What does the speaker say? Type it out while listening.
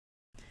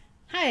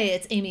Hi,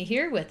 it's Amy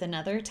here with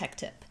another tech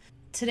tip.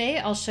 Today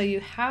I'll show you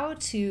how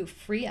to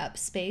free up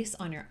space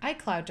on your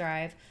iCloud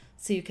drive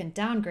so you can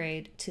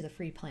downgrade to the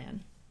free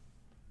plan.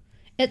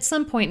 At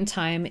some point in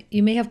time,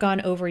 you may have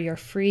gone over your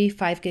free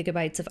 5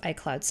 gigabytes of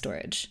iCloud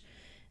storage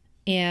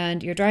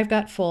and your drive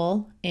got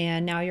full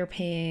and now you're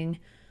paying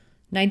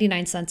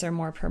 99 cents or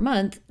more per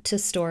month to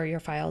store your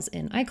files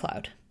in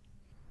iCloud.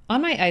 On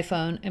my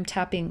iPhone, I'm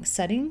tapping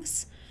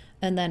Settings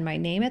and then my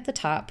name at the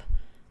top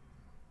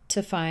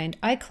to find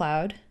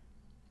iCloud.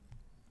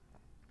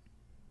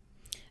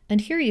 And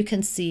here you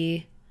can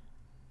see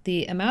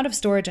the amount of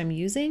storage I'm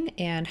using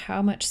and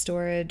how much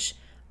storage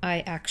I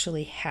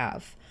actually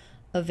have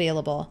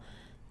available.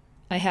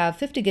 I have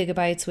 50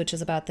 gigabytes, which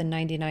is about the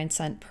 99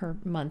 cent per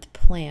month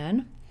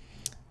plan.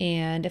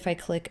 And if I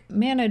click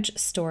Manage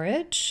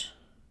Storage,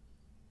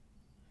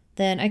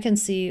 then I can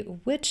see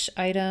which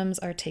items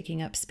are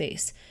taking up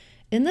space.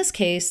 In this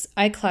case,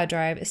 iCloud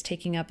Drive is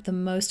taking up the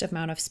most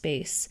amount of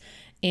space.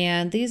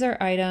 And these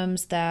are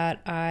items that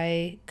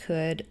I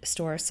could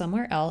store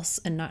somewhere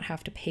else and not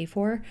have to pay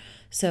for.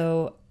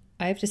 So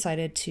I've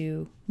decided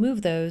to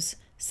move those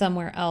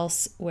somewhere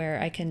else where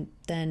I can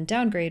then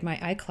downgrade my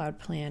iCloud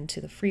plan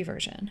to the free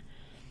version.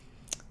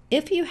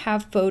 If you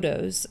have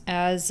photos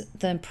as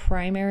the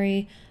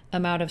primary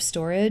amount of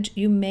storage,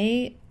 you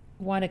may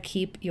want to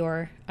keep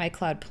your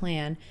iCloud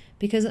plan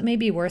because it may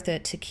be worth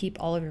it to keep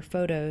all of your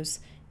photos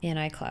in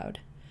iCloud.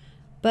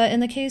 But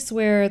in the case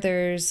where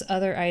there's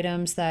other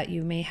items that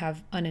you may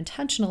have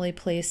unintentionally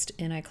placed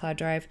in iCloud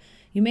Drive,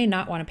 you may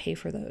not want to pay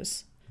for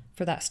those,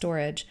 for that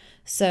storage.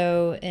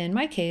 So in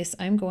my case,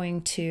 I'm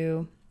going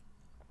to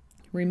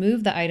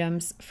remove the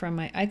items from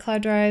my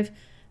iCloud Drive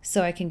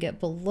so I can get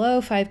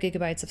below 5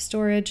 gigabytes of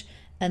storage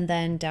and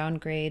then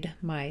downgrade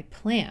my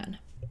plan.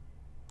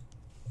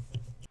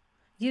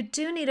 You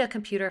do need a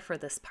computer for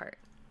this part.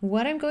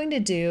 What I'm going to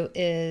do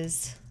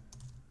is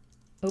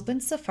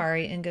open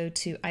Safari and go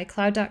to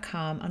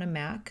iCloud.com on a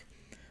Mac,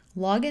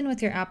 log in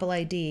with your Apple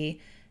ID,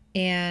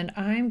 and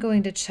I'm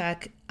going to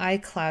check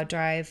iCloud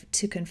Drive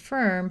to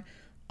confirm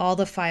all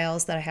the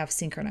files that I have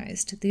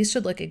synchronized. These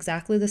should look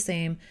exactly the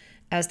same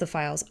as the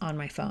files on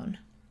my phone.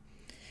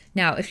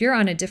 Now, if you're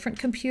on a different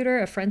computer,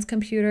 a friend's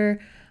computer,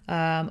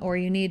 or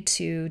you need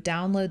to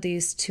download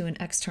these to an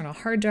external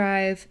hard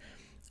drive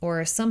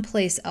or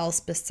someplace else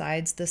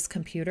besides this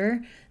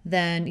computer,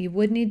 then you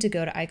would need to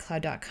go to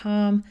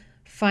iCloud.com,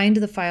 find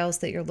the files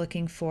that you're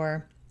looking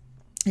for,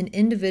 and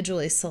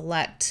individually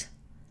select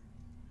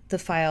the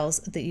files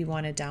that you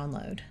want to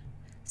download.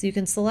 So you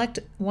can select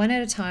one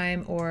at a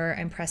time, or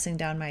I'm pressing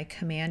down my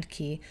Command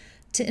key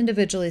to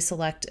individually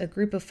select a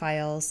group of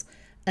files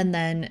and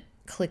then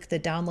click the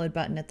download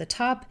button at the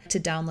top to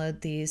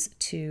download these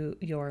to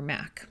your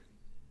Mac.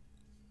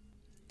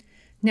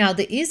 Now,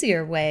 the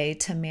easier way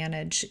to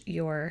manage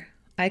your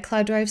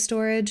iCloud Drive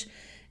storage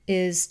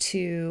is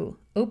to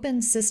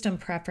open System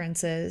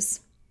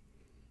Preferences.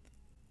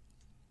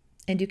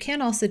 And you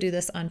can also do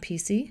this on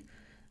PC.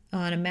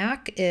 On a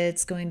Mac,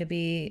 it's going to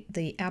be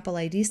the Apple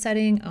ID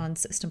setting on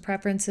System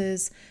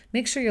Preferences.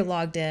 Make sure you're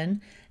logged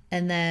in,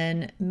 and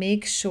then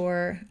make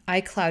sure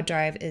iCloud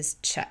Drive is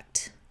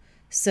checked.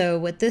 So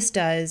what this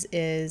does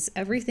is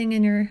everything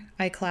in your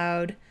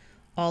iCloud,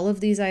 all of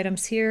these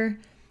items here,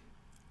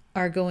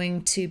 are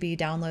going to be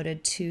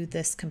downloaded to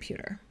this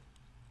computer.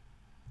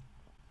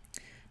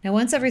 Now,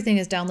 once everything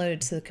is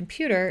downloaded to the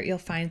computer, you'll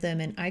find them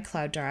in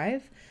iCloud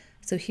Drive.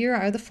 So here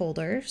are the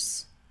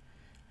folders.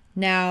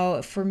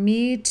 Now, for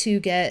me to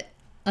get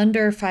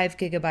under 5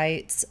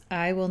 gigabytes,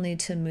 I will need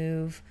to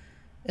move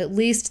at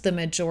least the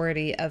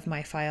majority of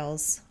my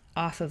files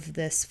off of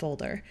this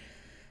folder.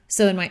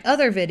 So in my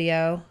other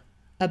video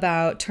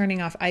about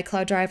turning off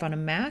iCloud Drive on a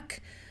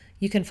Mac,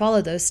 you can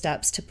follow those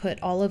steps to put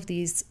all of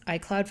these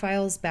iCloud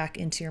files back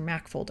into your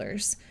Mac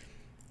folders.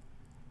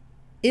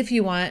 If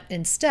you want,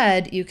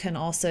 instead, you can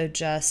also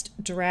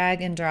just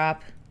drag and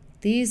drop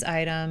these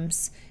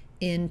items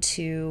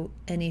into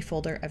any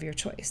folder of your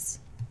choice.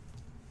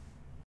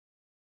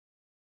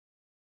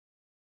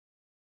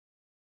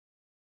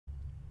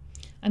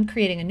 I'm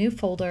creating a new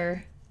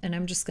folder and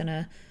I'm just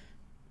gonna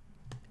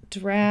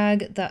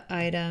drag the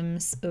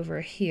items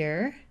over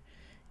here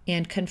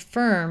and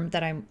confirm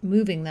that I'm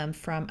moving them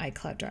from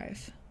iCloud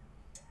Drive.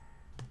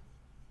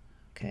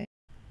 Okay.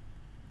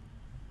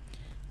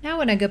 Now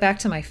when I go back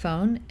to my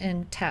phone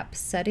and tap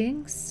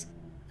Settings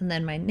and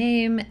then my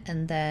name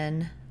and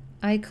then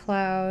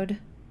iCloud,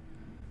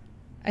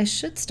 I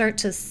should start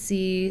to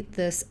see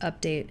this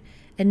update.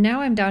 And now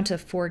I'm down to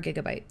 4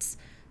 gigabytes.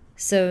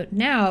 So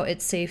now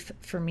it's safe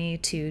for me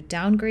to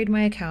downgrade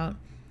my account.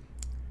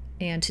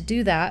 And to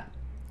do that,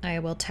 I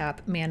will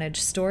tap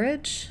Manage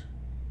Storage,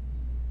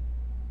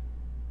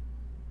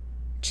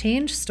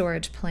 change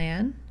storage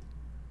plan,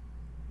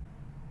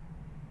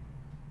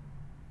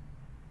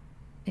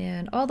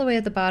 and all the way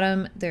at the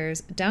bottom, there's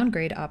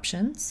downgrade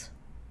options.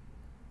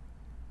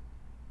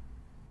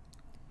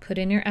 Put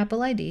in your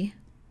Apple ID,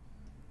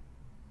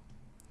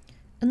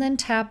 and then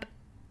tap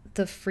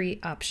the free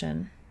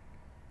option.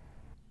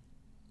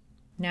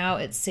 Now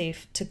it's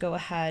safe to go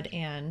ahead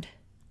and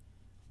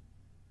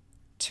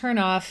turn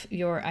off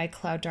your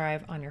iCloud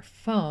Drive on your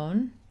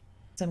phone.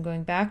 So I'm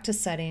going back to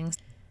settings,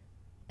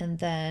 and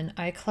then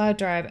iCloud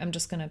Drive, I'm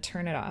just going to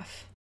turn it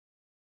off.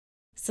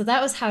 So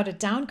that was how to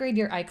downgrade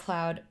your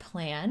iCloud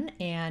plan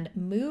and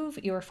move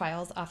your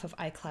files off of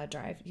iCloud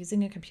Drive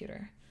using a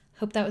computer.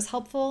 Hope that was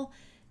helpful.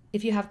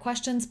 If you have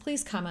questions,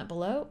 please comment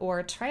below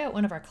or try out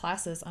one of our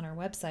classes on our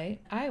website.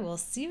 I will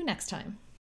see you next time.